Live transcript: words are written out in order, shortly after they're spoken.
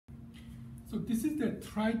So this is the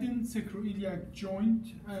Trident sacroiliac joint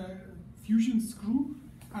fusion screw,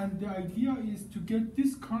 and the idea is to get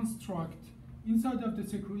this construct inside of the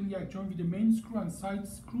sacroiliac joint with the main screw and side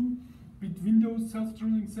screw with windows,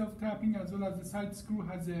 self-drilling, self-tapping, as well as the side screw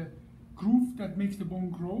has a groove that makes the bone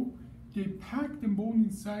grow. They pack the bone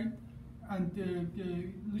inside and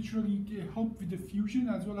they literally help with the fusion,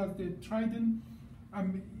 as well as the Trident.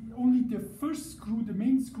 Only the first screw, the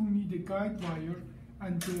main screw, need a guide wire,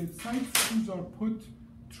 and the side screws are put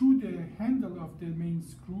through the handle of the main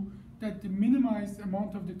screw. That minimize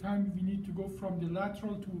amount of the time we need to go from the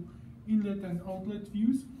lateral to inlet and outlet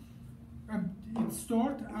views. It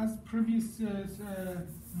starts, as previous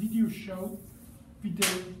video showed, with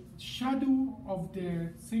the shadow of the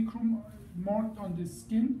sacrum marked on the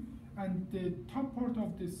skin, and the top part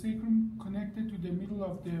of the sacrum connected to the middle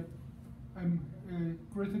of the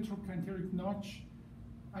greater trochanteric notch,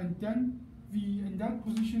 and then in that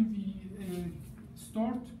position we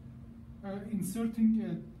start inserting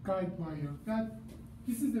a guide wire.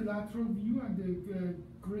 This is the lateral view, and the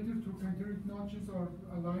greater trochanteric notches are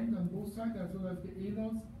aligned on both sides, as well as the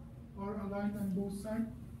alas are aligned on both sides.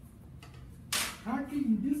 Practically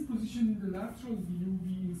in this position in the lateral view,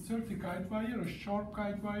 we insert a guide wire, a sharp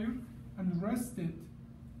guide wire, and rest it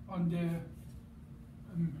on the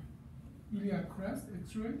iliac crest,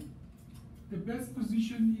 X-ray. The best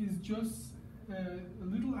position is just a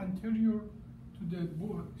little anterior to the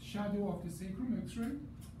shadow of the sacrum, X-ray.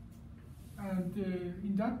 And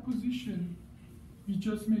in that position, we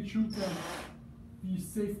just make sure that we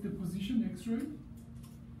save the position, X-ray.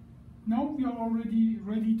 Now we are already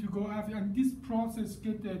ready to go after, and this process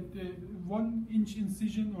get the 1 inch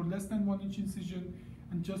incision or less than 1 inch incision,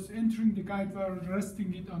 and just entering the guide wire,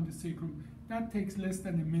 resting it on the sacrum. That takes less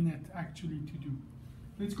than a minute actually to do.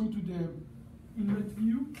 Let's go to the inlet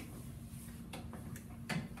view.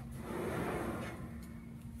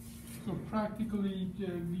 So practically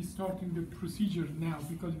we starting the procedure now,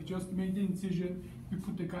 because we just made the incision, we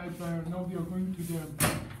put the guide wire. Now we are going to the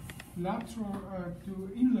lateral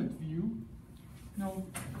to inlet view. Now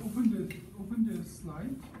open the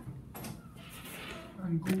slide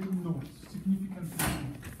and go north significantly.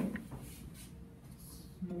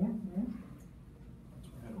 More.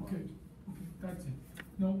 Okay, that's it.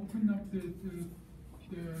 Now open up the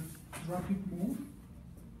drop it more.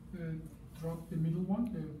 Drop the middle one.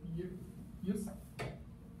 Yes.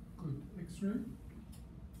 Good. X-ray.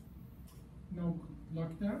 Now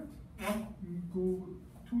lock that. Go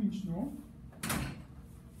 2 inch north.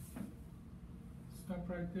 Stop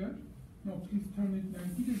right there. Now please turn it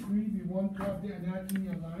 90 degrees. We want to have the anatomy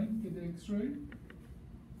aligned. Get the X-ray.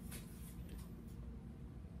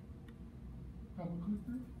 Double click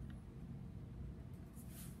that.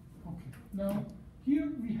 Okay. Now here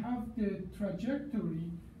we have the trajectory,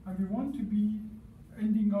 and we want to be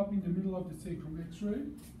ending up in the middle of the sacrum, X-ray.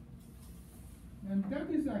 And that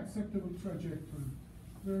is acceptable trajectory.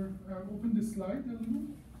 Open the slide a little.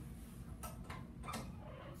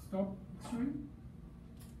 Stop X-ray.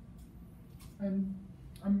 And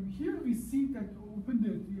here we see that, open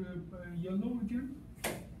the yellow again,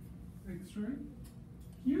 X-ray.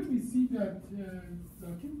 Here we see that,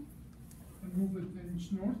 lock it, and move it an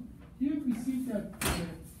inch north. Here we see that the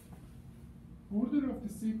border of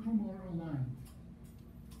the sacrum are aligned.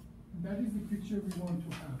 And that is the picture we want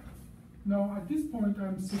to have. Now at this point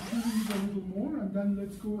I'm securing it a little more, and then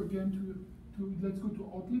let's go again let's go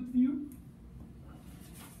to outlet view.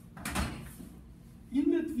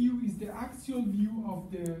 Inlet view is the axial view of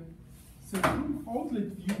the sacrum.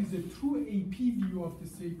 Outlet view is a true AP view of the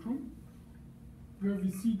sacrum, where we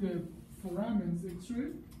see the foramens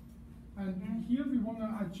X-ray. And here we want to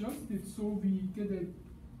adjust it so we get a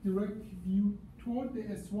direct view toward the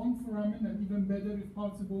S1 foramen, and even better if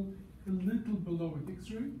possible, a little below it,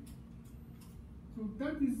 X-ray. So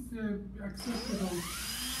that is acceptable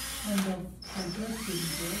kind of trajectory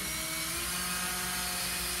there,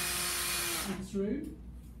 X-ray.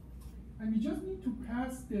 And you just need to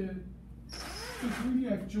pass the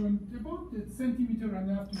sacroiliac joint about a centimeter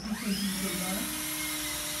and a half to 2 centimeters back,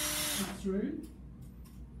 X-ray.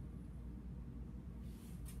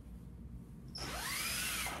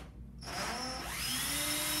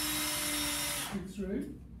 X-ray.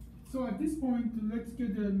 So at this point, let's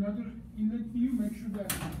get another inlet view. Make sure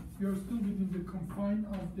that we are still within the confine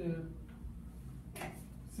of the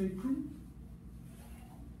sacrum.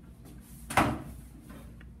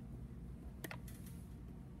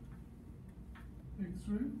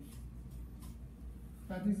 X-ray.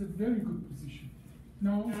 That is a very good position.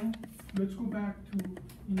 Now, let's go back to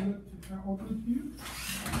inlet outlet view.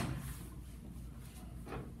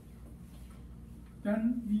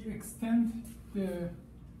 then we extend the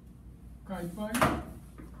guide wire.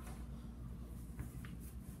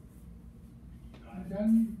 And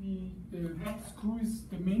then the screw is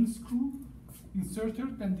the main screw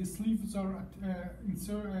inserted, and the sleeves are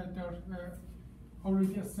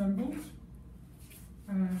already assembled.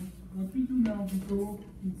 And what we do now, we go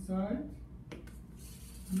inside,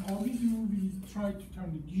 and all we do, we try to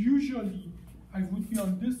turn it. Usually, I would be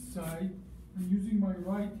on this side and using my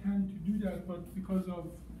right hand to do that, but because of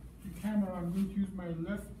the camera, I'm going to use my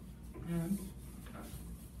left hand.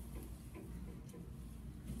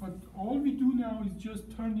 But all we do now is just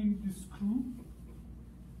turning the screw.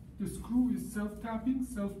 The screw is self-tapping,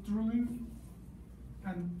 self-drilling,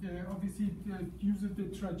 and obviously it uses the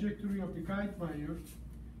trajectory of the guide wire.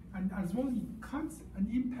 And as well, it cuts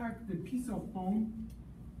and impacts the piece of bone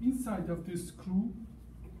inside of the screw.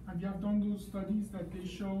 And we have done those studies that they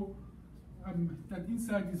show that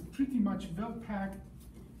inside is pretty much well packed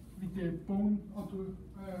with the bone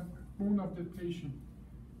of the patient.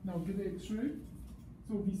 Now get the X-ray.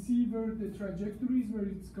 So we see where the trajectory is, where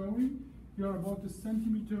it's going. We are about 1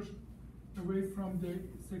 centimeter away from the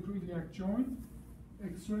sacroiliac joint.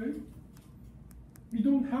 X-ray. We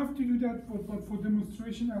don't have to do that, but for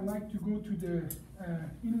demonstration, I like to go to the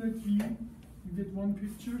inlet view. You get one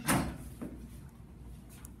picture.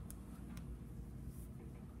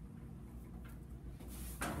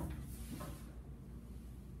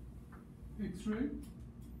 X-ray.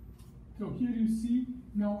 So here you see.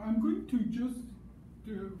 Now I'm going to just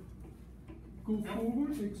go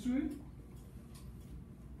forward, X-ray.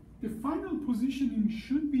 The final positioning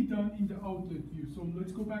should be done in the outlet view. So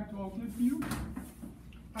let's go back to outlet view.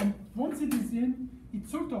 And once it is in, it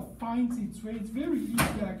sort of finds its way. It's very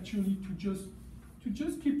easy actually to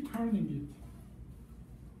just keep turning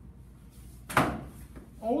it.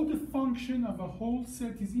 All the function of a whole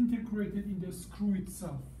set is integrated in the screw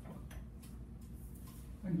itself.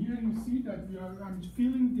 And here you see that I'm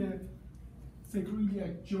feeling the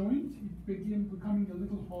sacroiliac joint. It began becoming a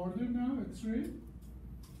little harder now, X-ray.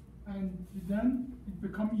 And then it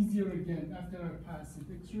becomes easier again after I pass it,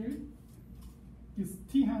 X-ray. This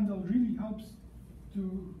T-handle really helps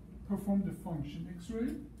to perform the function,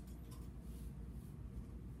 X-ray.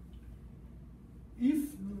 If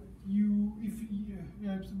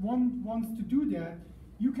one wants to do that,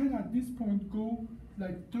 you can at this point go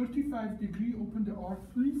like 35-degree, open the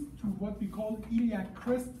arc please, to what we call iliac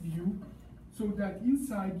crest view, so that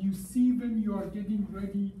inside you see when you are getting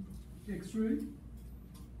ready X-ray.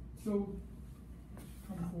 So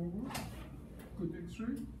come forward, good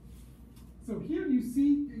X-ray. So here you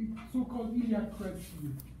see a so-called iliac crest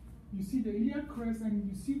view. You see the iliac crest, and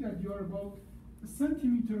you see that you are about 1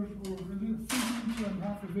 centimeter or a little centimeter and a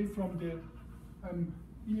half away from the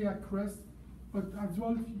iliac crest. But as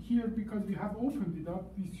well here, because we have opened it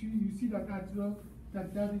up, you see that as well,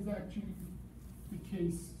 that is actually the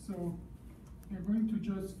case. So we're going to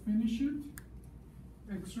just finish it,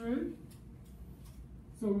 X-ray.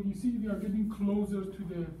 So you see we are getting closer to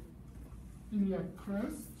the iliac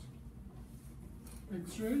crest,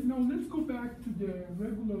 X-ray. Now let's go back to the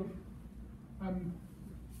regular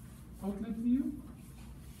outlet view.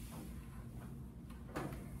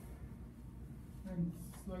 And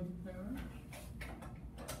slide it back.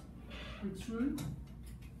 X-ray.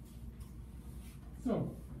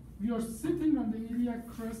 So we are sitting on the iliac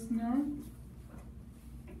crest now,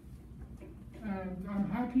 and I'm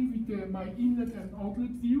happy with my inlet and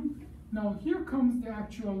outlet view. Now here comes the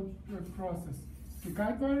actual process. The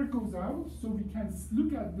guide wire goes out, so we can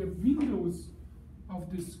look at the windows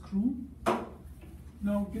of the screw.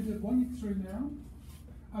 Now get the one X-ray now.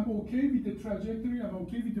 I'm okay with the trajectory, I'm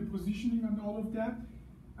okay with the positioning and all of that.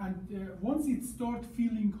 And once it starts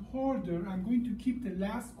feeling harder, I'm going to keep the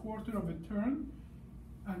last quarter of a turn.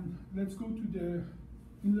 And let's go to the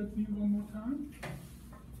inlet view one more time.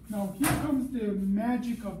 Now here comes the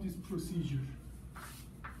magic of this procedure.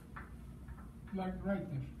 Like right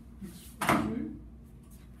there.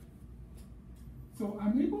 So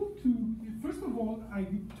I'm able to, first of all, I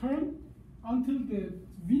turn until the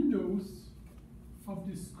windows of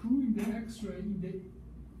the screw in the X-ray,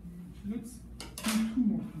 let's do two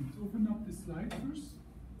more things. Open up the slide first.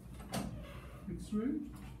 X-ray.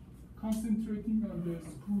 Concentrating on the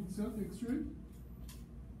screw itself, X-ray.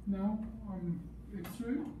 Now on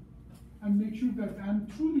X-ray. And make sure that I'm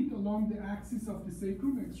truly along the axis of the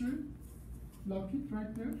sacrum, X-ray. Lock it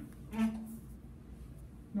right there.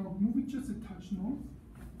 Now move it just a touch north.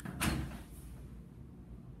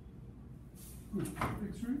 Good.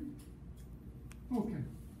 X-ray. Okay.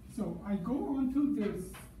 So I go until the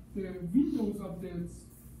windows of the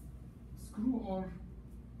screw are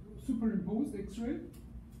superimposed X-ray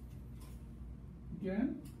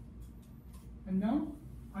again, and now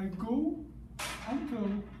I go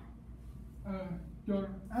until they're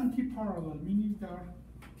anti-parallel, meaning they're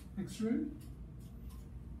X-ray,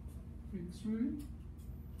 X-ray,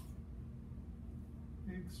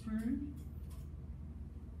 X-ray,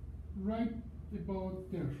 right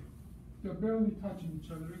about there. They're barely touching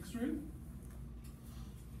each other, X-ray.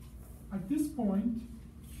 At this point,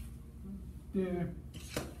 the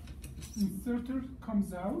inserter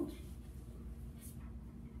comes out.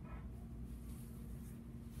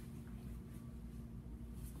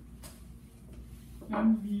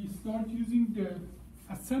 Then we start using the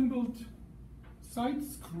assembled side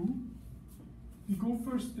screw. We go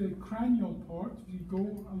first the cranial part. We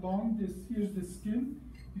go along this, here's the skin.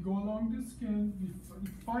 We go along the skin, it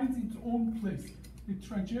finds its own place. The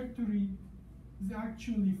trajectory is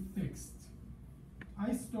actually fixed.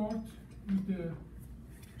 I start with the,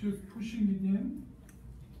 just pushing it in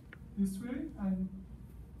this way, and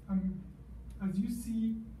as you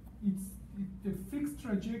see, it's the fixed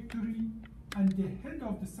trajectory, and the head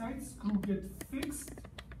of the side screw gets fixed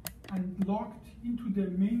and locked into the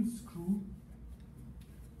main screw.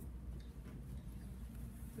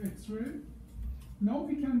 X-ray. Now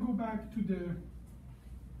we can go back to the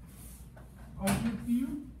object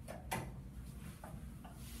view.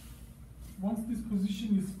 Once this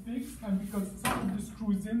position is fixed, and because some of the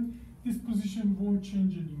screw is in, this position won't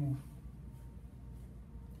change anymore.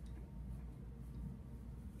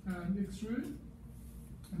 And X-ray.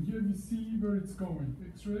 And here we see where it's going.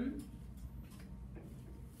 X-ray.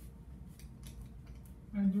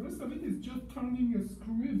 And the rest of it is just turning a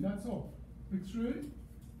screw in, that's all. X-ray.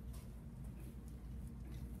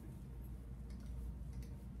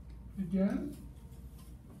 Again.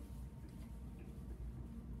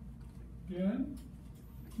 Again.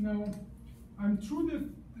 Now, I'm through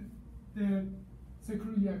the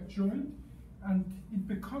sacroiliac joint, and it's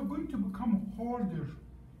going to become harder.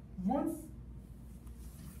 Once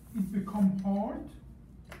it becomes hard,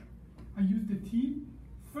 I use the T.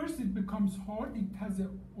 First it becomes hard, it has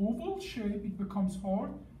an oval shape, it becomes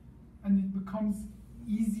hard, and it becomes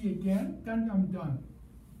easy again, then I'm done.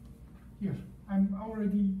 Here, I'm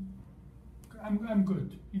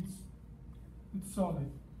good, it's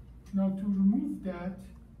solid. Now to remove that,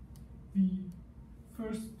 we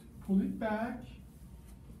first pull it back.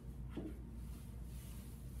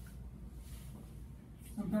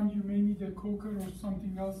 Sometimes you may need a coker or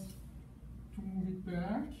something else to move it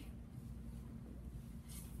back.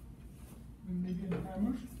 And maybe a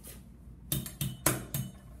hammer.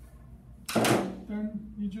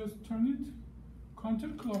 Then you just turn it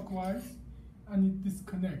counterclockwise and it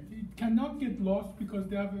disconnects. It cannot get lost because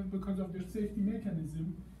because of their safety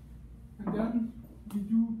mechanism. And then we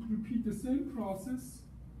do repeat the same process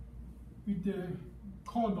with the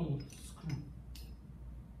caudal screw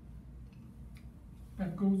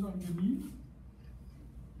that goes underneath,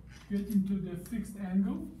 get into the fixed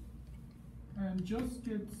angle, and just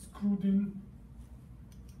get screwed in.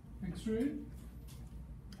 X-ray,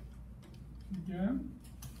 again,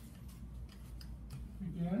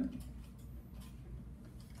 again,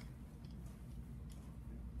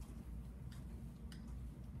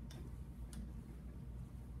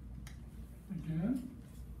 again,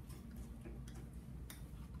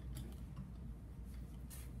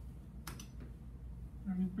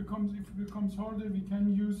 and if it becomes harder, we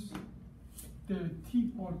can use the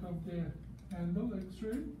T part of the handle,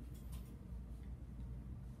 X-ray.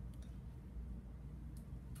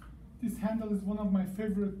 This handle is one of my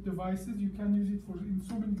favorite devices. You can use it in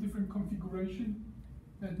so many different configurations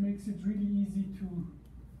that makes it really easy to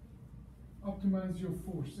optimize your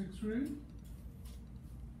force. X-ray.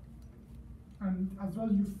 And as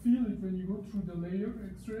well, you feel it when you go through the layer.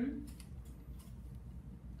 X-ray.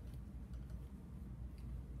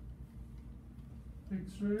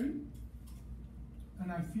 X-ray.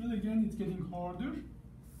 And I feel again it's getting harder.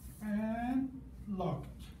 And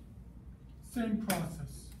locked. Same process.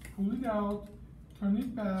 Pull it out, turn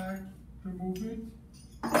it back, remove it.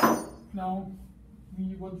 Now,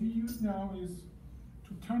 what we use now is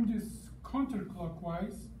to turn this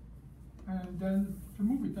counterclockwise and then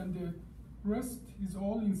remove it. And the rest is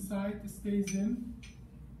all inside, it stays in.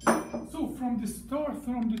 So from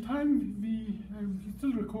the time it's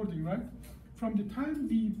still recording, right? From the time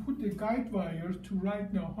we put the guide wire to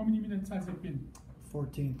right now, how many minutes has it been?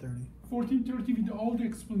 14:30. 14:30 with all the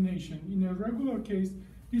explanation. In a regular case,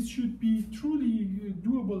 this should be truly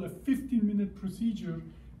doable, a 15-minute procedure,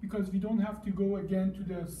 because we don't have to go again to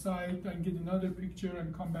the site and get another picture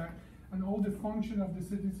and come back. And all the function of the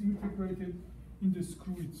set is integrated in the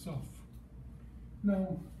screw itself.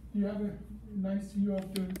 Now, you have a nice view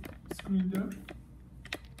of the screen there?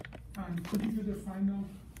 And could you do the final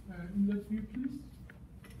inlet view, please?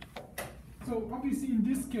 So obviously in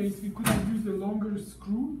this case we could have used a longer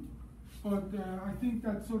screw, but I think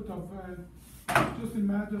that's sort of just a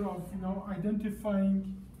matter of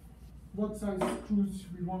identifying what size screws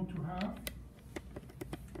we want to have.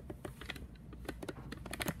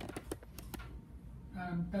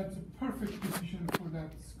 And that's a perfect position for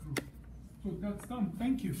that screw. So that's done.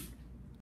 Thank you.